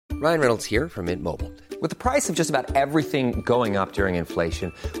Ryan Reynolds here from Mint Mobile. With the price of just about everything going up during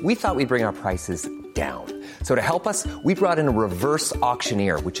inflation, we thought we'd bring our prices down. So to help us, we brought in a reverse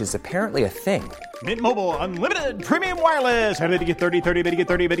auctioneer, which is apparently a thing. Mint Mobile Unlimited Premium Wireless. How to get 30, 30, bit to get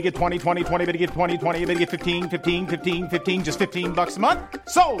 30, bit to get 20, 20, 20, bit to get 20, 20, bit to get 15, 15, 15, 15, just $15 a month?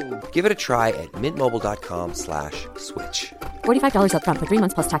 Sold! Give it a try at mintmobile.com/switch. $45 up front for 3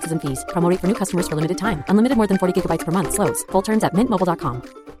 months plus taxes and fees. Promo rate for new customers for limited time. Unlimited more than 40 gigabytes per month. Slows full terms at mintmobile.com.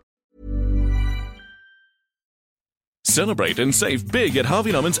 Celebrate and save big at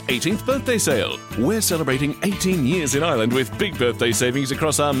Harvey Norman's 18th birthday sale. We're celebrating 18 years in Ireland with big birthday savings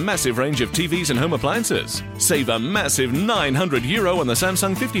across our massive range of TVs and home appliances. Save a massive €900 on the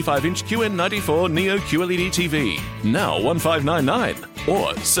Samsung 55-inch QN94 Neo QLED TV, now $1,599.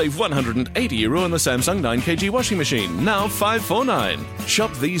 Or save €180 on the Samsung 9kg washing machine, now $549.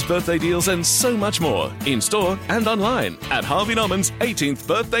 Shop these birthday deals and so much more, in-store and online at Harvey Norman's 18th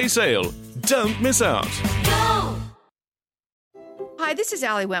birthday sale. Don't miss out. Hi, this is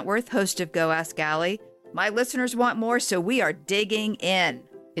Allie Wentworth, host of Go Ask Allie. My listeners want more, so we are digging in.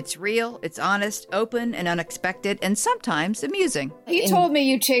 It's real, it's honest, open, and unexpected, and sometimes amusing. He told me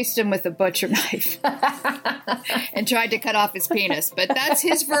you chased him with a butcher knife and tried to cut off his penis, but that's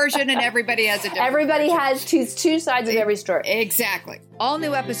his version, and everybody has a different Everybody version. has two sides of every story. Exactly. All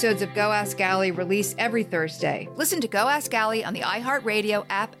new episodes of Go Ask Allie release every Thursday. Listen to Go Ask Allie on the iHeartRadio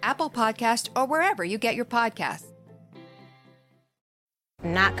app, Apple Podcast, or wherever you get your podcasts.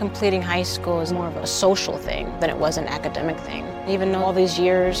 Not completing high school is more of a social thing than it was an academic thing. Even though all these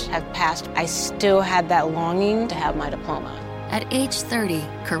years have passed, I still had that longing to have my diploma. At age 30,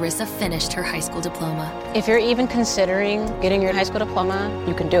 Carissa finished her high school diploma. If you're even considering getting your high school diploma,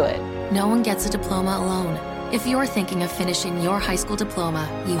 you can do it. No one gets a diploma alone. If you're thinking of finishing your high school diploma,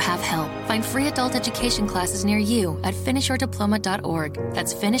 you have help. Find free adult education classes near you at finishyourdiploma.org.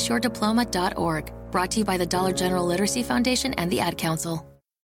 That's finishyourdiploma.org. Brought to you by the Dollar General Literacy Foundation and the Ad Council.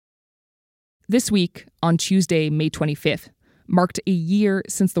 This week, on Tuesday, May 25th, marked a year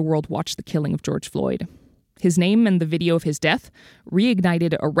since the world watched the killing of George Floyd. His name and the video of his death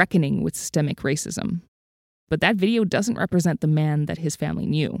reignited a reckoning with systemic racism. But that video doesn't represent the man that his family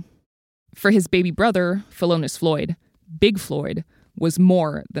knew. For his baby brother, Philonise Floyd, Big Floyd was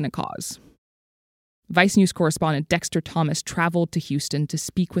more than a cause. Vice News correspondent Dexter Thomas traveled to Houston to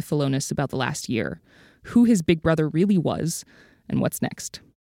speak with Philonise about the last year, who his big brother really was, and what's next.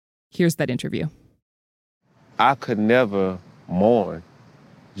 Here's that interview. I could never mourn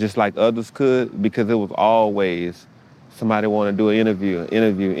just like others could because it was always somebody want to do an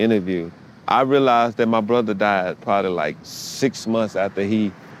interview. I realized that my brother died probably like 6 months after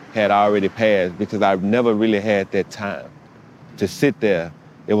he had already passed because I've never really had that time to sit there.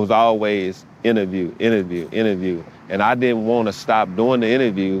 It was always interview. And I didn't want to stop doing the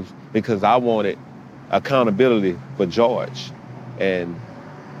interviews because I wanted accountability for George. And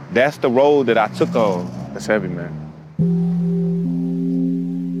that's the road that I took on. That's heavy, man.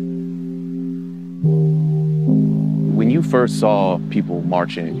 When you first saw people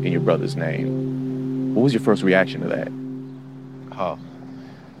marching in your brother's name, what was your first reaction to that? Oh,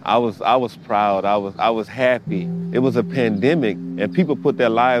 I was proud. I was happy. It was a pandemic, and people put their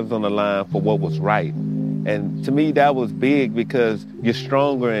lives on the line for what was right. And to me, that was big because you're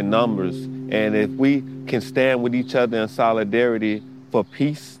stronger in numbers. And if we can stand with each other in solidarity for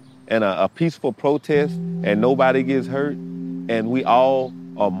peace, and a peaceful protest, and nobody gets hurt, and we all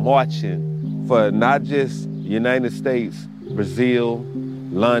are marching for not just United States, Brazil,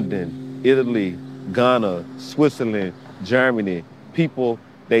 London, Italy, Ghana, Switzerland, Germany. People,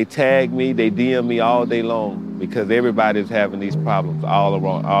 they tag me, they DM me all day long because everybody's having these problems all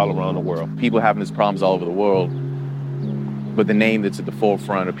around the world. People having these problems all over the world, but the name that's at the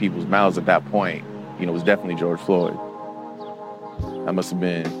forefront of people's mouths at that point, was definitely George Floyd. That must have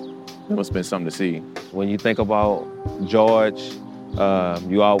been something to see. When you think about George,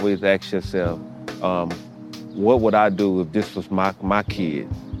 you always ask yourself, what would I do if this was my kid?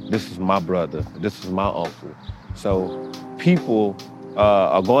 This is my brother. This is my uncle. So people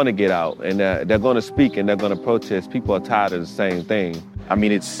are going to get out, and they're going to speak, and they're going to protest. People are tired of the same thing. I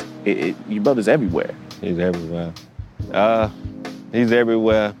mean, your brother's everywhere. He's everywhere. He's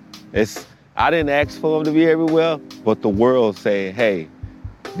everywhere. I didn't ask for him to be everywhere, but the world say, hey,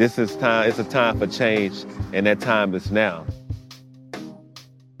 this is time. It's a time for change, and that time is now.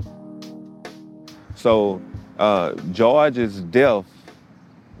 So George's death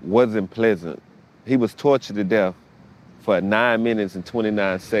wasn't pleasant. He was tortured to death for 9 minutes and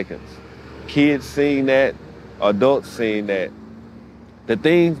 29 seconds. Kids seen that, adults seen that. The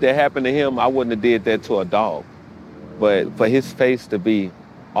things that happened to him, I wouldn't have did that to a dog. But for his face to be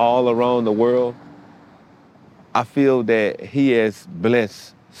all around the world, I feel that he has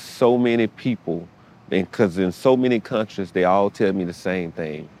blessed so many people, because in so many countries, they all tell me the same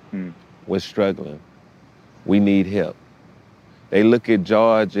thing. We're struggling. We need help. They look at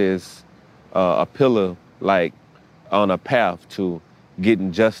George as a pillar, like on a path to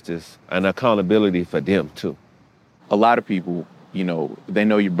getting justice and accountability for them too. A lot of people, you know, they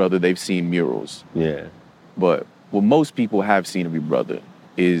know your brother, they've seen murals. Yeah. But what most people have seen of your brother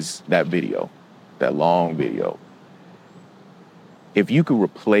is that video, that long video. If you could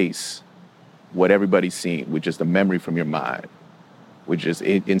replace what everybody's seen with just a memory from your mind, which is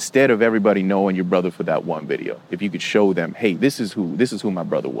instead of everybody knowing your brother for that one video, if you could show them, hey, this is who my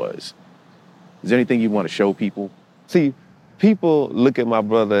brother was. Is there anything you want to show people? See, people look at my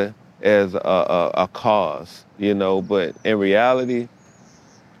brother as a cause, you know, but in reality,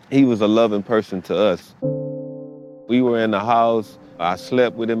 he was a loving person to us. We were in the house. I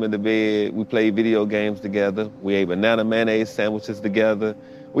slept with him in the bed. We played video games together. We ate banana mayonnaise sandwiches together.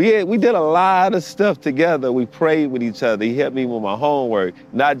 We did a lot of stuff together. We prayed with each other. He helped me with my homework.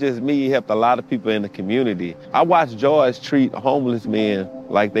 Not just me, he helped a lot of people in the community. I watched George treat homeless men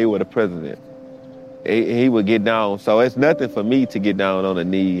like they were the president. He would get down. So it's nothing for me to get down on a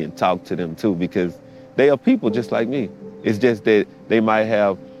knee and talk to them too, because they are people just like me. It's just that they might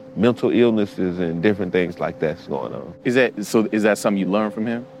have mental illnesses and different things like that's going on. Is that something you learned from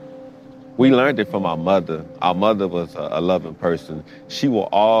him? We learned it from our mother. Our mother was a loving person. She will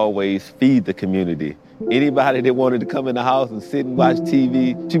always feed the community. Anybody that wanted to come in the house and sit and watch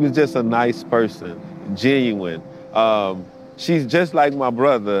TV, she was just a nice person, genuine. She's just like my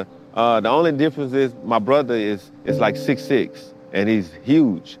brother. The only difference is my brother is like 6'6", and he's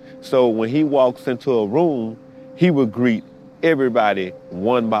huge. So when he walks into a room, he would greet everybody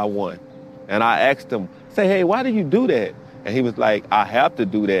one by one. And I asked him, say, hey, why do you do that? And he was like, I have to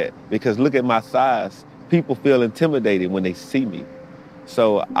do that because look at my size. People feel intimidated when they see me.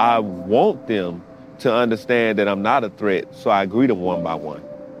 So I want them to understand that I'm not a threat, so I greet them one by one.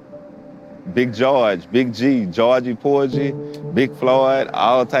 Big George, Big G, Georgie Porgy, Big Floyd,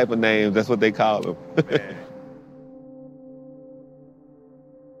 all type of names, that's what they call him.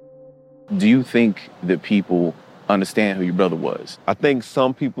 Do you think that people understand who your brother was? I think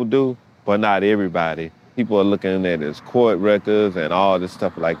some people do, but not everybody. People are looking at his court records and all this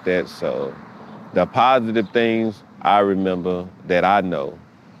stuff like that. So the positive things I remember that I know.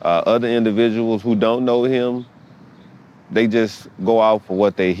 Other individuals who don't know him, they just go out for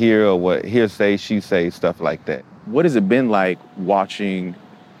what they hear or what hearsay, she say, stuff like that. What has it been like watching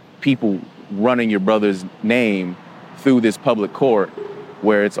people running your brother's name through this public court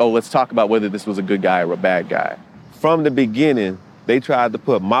where it's, oh, let's talk about whether this was a good guy or a bad guy? From the beginning, they tried to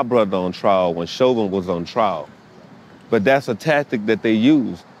put my brother on trial when Chauvin was on trial. But that's a tactic that they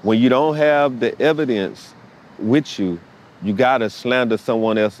use. When you don't have the evidence with you, you gotta slander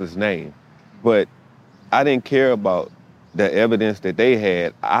someone else's name. But I didn't care about the evidence that they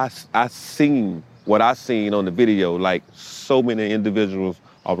had. I seen what I seen on the video, like so many individuals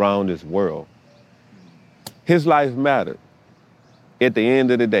around this world. His life mattered. At the end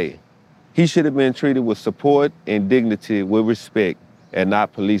of the day, he should have been treated with support and dignity, with respect, and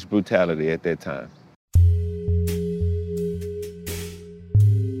not police brutality at that time.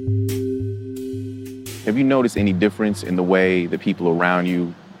 Have you noticed any difference in the way that people around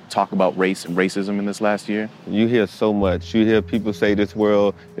you talk about race and racism in this last year? You hear so much. You hear people say this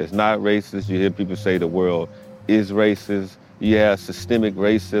world is not racist. You hear people say the world is racist. You have systemic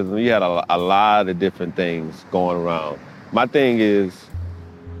racism. You had a lot of different things going around. My thing is,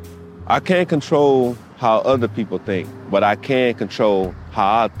 I can't control how other people think, but I can control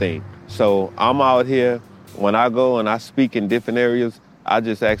how I think. So I'm out here, when I go and I speak in different areas, I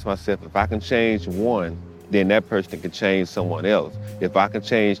just ask myself, if I can change one, then that person can change someone else. If I can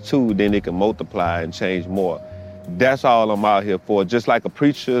change two, then it can multiply and change more. That's all I'm out here for. Just like a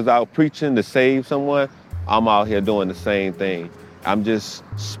preacher is out preaching to save someone, I'm out here doing the same thing. I'm just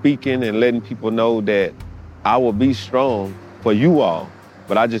speaking and letting people know that I will be strong for you all,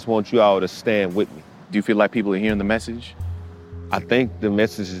 but I just want you all to stand with me. Do you feel like people are hearing the message? I think the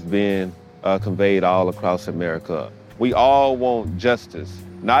message is being conveyed all across America. We all want justice,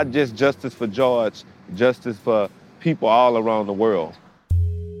 not just justice for George, justice for people all around the world.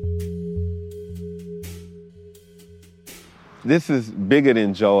 This is bigger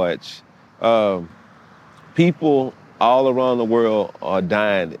than George. People all around the world are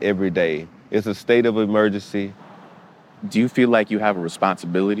dying every day. It's a state of emergency. Do you feel like you have a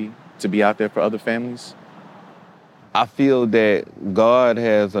responsibility to be out there for other families? I feel that God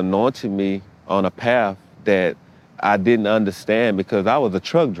has anointed me on a path that I didn't understand because I was a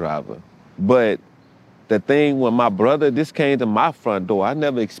truck driver. But the thing when my brother, this came to my front door, I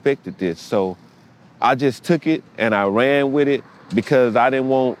never expected this. So I just took it and I ran with it because I didn't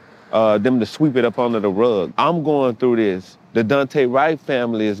want them to sweep it up under the rug. I'm going through this. The Daunte Wright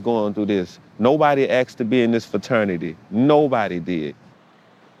family is going through this. Nobody asked to be in this fraternity. Nobody did.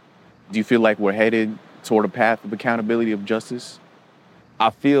 Do you feel like we're headed toward a path of accountability of justice? I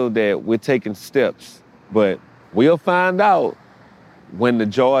feel that we're taking steps, but we'll find out when the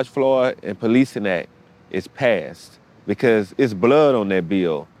George Floyd and Policing Act is passed because it's blood on that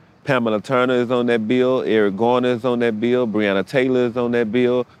bill. Pamela Turner is on that bill, Eric Garner is on that bill, Breonna Taylor is on that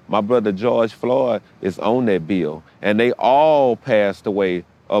bill, my brother George Floyd is on that bill. And they all passed away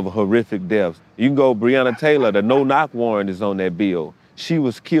of horrific deaths. You can go Breonna Taylor, the no-knock warrant is on that bill. She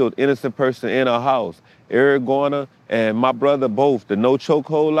was killed, innocent person in her house. Eric Garner and my brother both, the no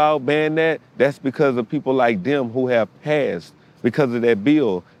chokehold law, ban that, that's because of people like them who have passed because of that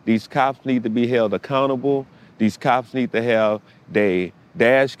bill. These cops need to be held accountable. These cops need to have their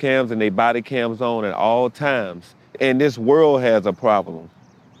dash cams and their body cams on at all times. And this world has a problem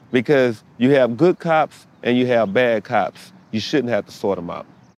because you have good cops and you have bad cops. You shouldn't have to sort them out.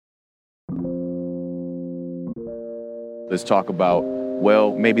 Let's talk about,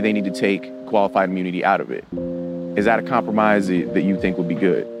 well, maybe they need to take qualified immunity out of it. Is that a compromise that you think would be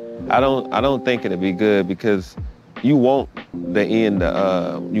good? I don't think it'd be good because you want to end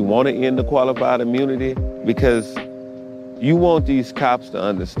the qualified immunity because you want these cops to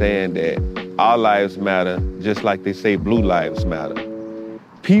understand that our lives matter just like they say blue lives matter.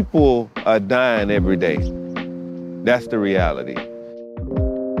 People are dying every day. That's the reality.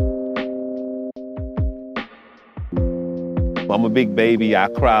 I'm a big baby, I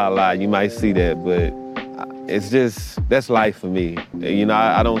cry a lot, you might see that, but it's just, that's life for me. You know,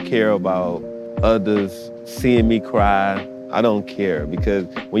 I don't care about others seeing me cry. I don't care because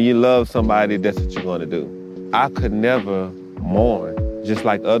when you love somebody, that's what you're gonna do. I could never mourn just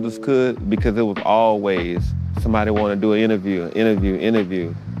like others could because it was always somebody want to do an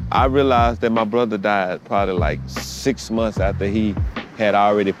interview. I realized that my brother died probably like 6 months after he had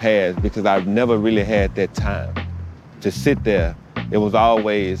already passed because I've never really had that time to sit there. It was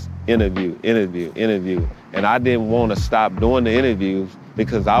always interview. And I didn't want to stop doing the interviews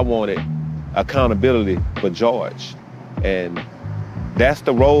because I wanted accountability for George. And that's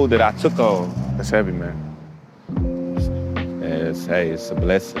the road that I took on. That's heavy, man. And it's a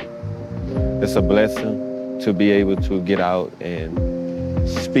blessing. It's a blessing to be able to get out and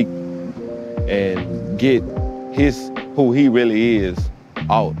speak and get who he really is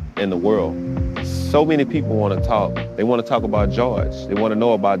out in the world. So many people want to talk. They want to talk about George. They want to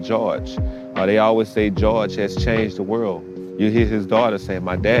know about George. They always say George has changed the world. You hear his daughter saying,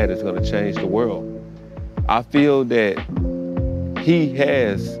 my dad is going to change the world. I feel that he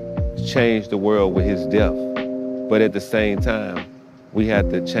has changed the world with his death. But at the same time, we have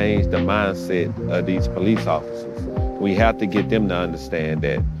to change the mindset of these police officers. We have to get them to understand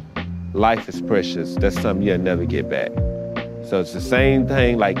that life is precious. That's something you'll never get back. So it's the same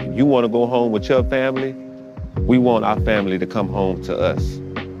thing, like you want to go home with your family, we want our family to come home to us.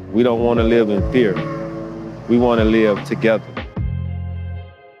 We don't want to live in fear. We want to live together.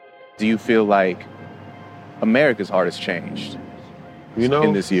 Do you feel like America's heart has changed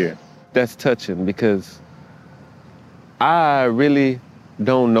in this year? That's touching because I really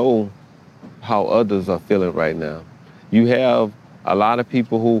don't know how others are feeling right now. You have a lot of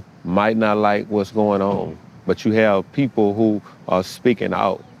people who might not like what's going on, but you have people who are speaking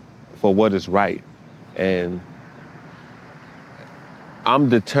out for what is right. And I'm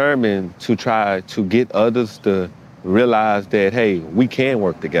determined to try to get others to realize that, hey, we can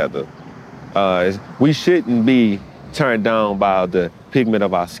work together. We shouldn't be turned down by the pigment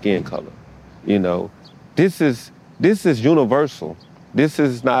of our skin color. You know, this is universal. This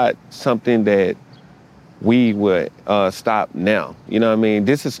is not something that we would stop now. You know what I mean?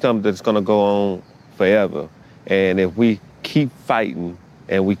 This is something that's gonna go on forever. And if we keep fighting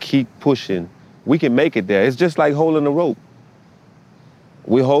and we keep pushing, we can make it there. It's just like holding a rope.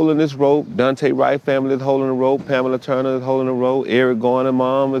 We're holding this rope. Daunte Wright family is holding the rope. Pamela Turner is holding the rope. Eric Garner,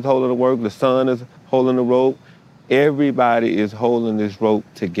 mom, is holding the rope. The son is holding the rope. Everybody is holding this rope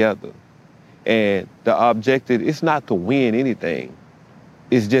together. And the objective is not to win anything.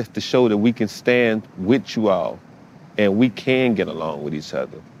 It's just to show that we can stand with you all and we can get along with each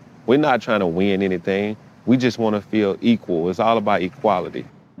other. We're not trying to win anything. We just want to feel equal. It's all about equality.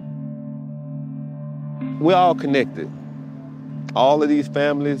 We're all connected. All of these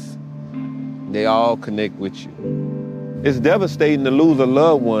families, they all connect with you. It's devastating to lose a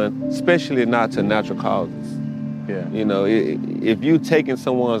loved one, especially not to natural causes. Yeah. You know, if you taking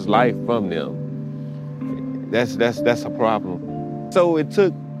someone's life from them, that's a problem. So it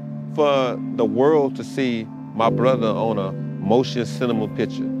took for the world to see my brother on a motion cinema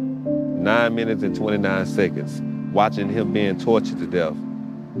picture, 9 minutes and 29 seconds, watching him being tortured to death.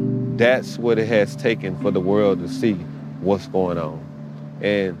 That's what it has taken for the world to see what's going on.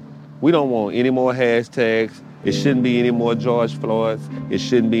 And we don't want any more hashtags. It shouldn't be any more George Floyds. It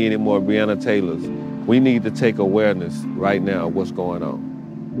shouldn't be any more Breonna Taylors. We need to take awareness right now of what's going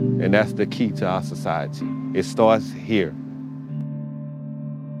on. And that's the key to our society. It starts here.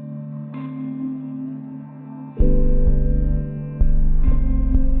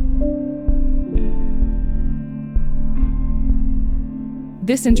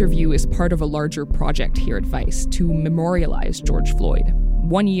 This interview is part of a larger project here at Vice to memorialize George Floyd,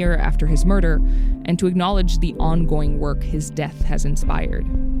 1 year after his murder, and to acknowledge the ongoing work his death has inspired.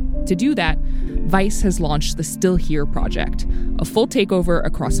 To do that, Vice has launched the Still Here project, a full takeover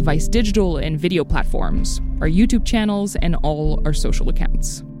across Vice digital and video platforms, our YouTube channels, and all our social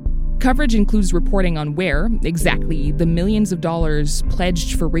accounts. Coverage includes reporting on where, exactly, the millions of dollars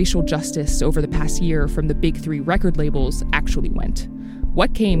pledged for racial justice over the past year from the big three record labels actually went,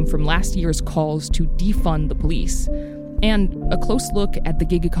 what came from last year's calls to defund the police, and a close look at the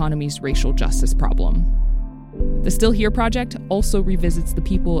gig economy's racial justice problem. The Still Here project also revisits the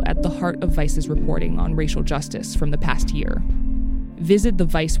people at the heart of Vice's reporting on racial justice from the past year. Visit the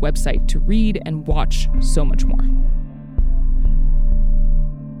Vice website to read and watch so much more.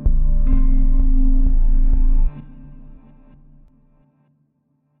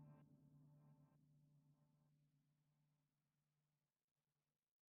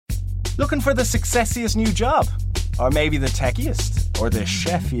 Looking for the sexiest new job? Or maybe the techiest? Or the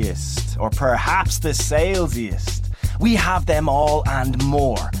chefiest? Or perhaps the salesiest? We have them all and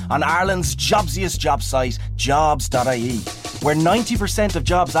more on Ireland's jobsiest job site, jobs.ie, where 90% of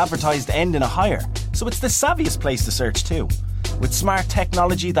jobs advertised end in a hire, so it's the savviest place to search too. With smart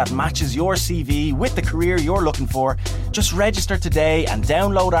technology that matches your CV with the career you're looking for, just register today and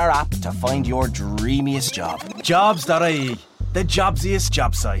download our app to find your dreamiest job. Jobs.ie, the jobsiest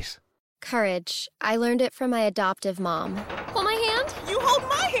job site. Courage. I learned it from my adoptive mom. Hold my hand. You hold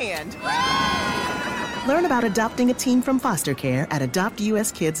my hand. Learn about adopting a teen from foster care at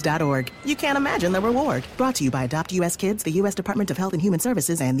adoptuskids.org. You can't imagine the reward. Brought to you by Adopt US Kids, the U.S. Department of Health and Human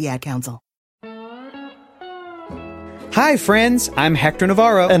Services, and the Ad Council. Hi, friends. I'm Hector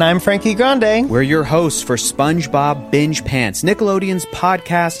Navarro. And I'm Frankie Grande. We're your hosts for SpongeBob Binge Pants, Nickelodeon's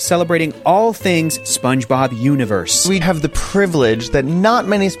podcast celebrating all things SpongeBob universe. We have the privilege that not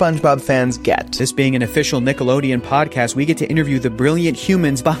many SpongeBob fans get. This being an official Nickelodeon podcast, we get to interview the brilliant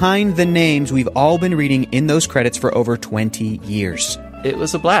humans behind the names we've all been reading in those credits for over 20 years. It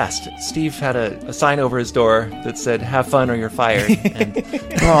was a blast. Steve had a sign over his door that said, "Have fun or you're fired." And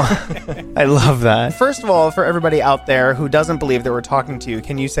oh, I love that. First of all, for everybody out there who doesn't believe that we're talking to you,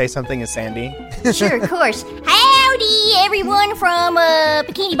 can you say something as Sandy? Sure, of course. Howdy, everyone from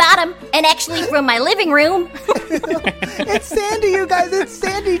Bikini Bottom, and actually from my living room. It's Sandy, you guys. It's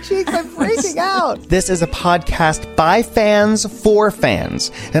Sandy Cheeks. I'm freaking out. This is a podcast by fans for fans,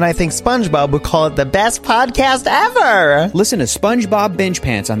 and I think SpongeBob would call it the best podcast ever. Listen to SpongeBob Binge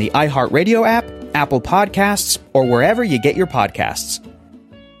Pants on the iHeartRadio app, Apple Podcasts, or wherever you get your podcasts.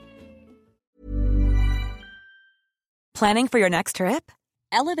 Planning for your next trip?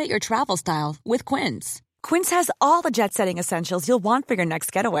 Elevate your travel style with Quince. Quince has all the jet-setting essentials you'll want for your next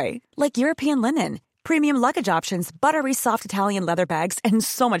getaway, like European linen, premium luggage options, buttery soft Italian leather bags, and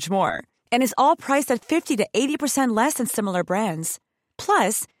so much more. And is all priced at 50 to 80% less than similar brands.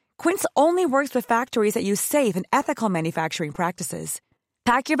 Plus, Quince only works with factories that use safe and ethical manufacturing practices.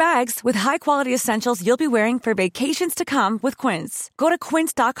 Pack your bags with high-quality essentials you'll be wearing for vacations to come with Quince. Go to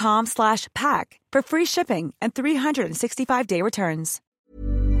quince.com/pack for free shipping and 365-day returns.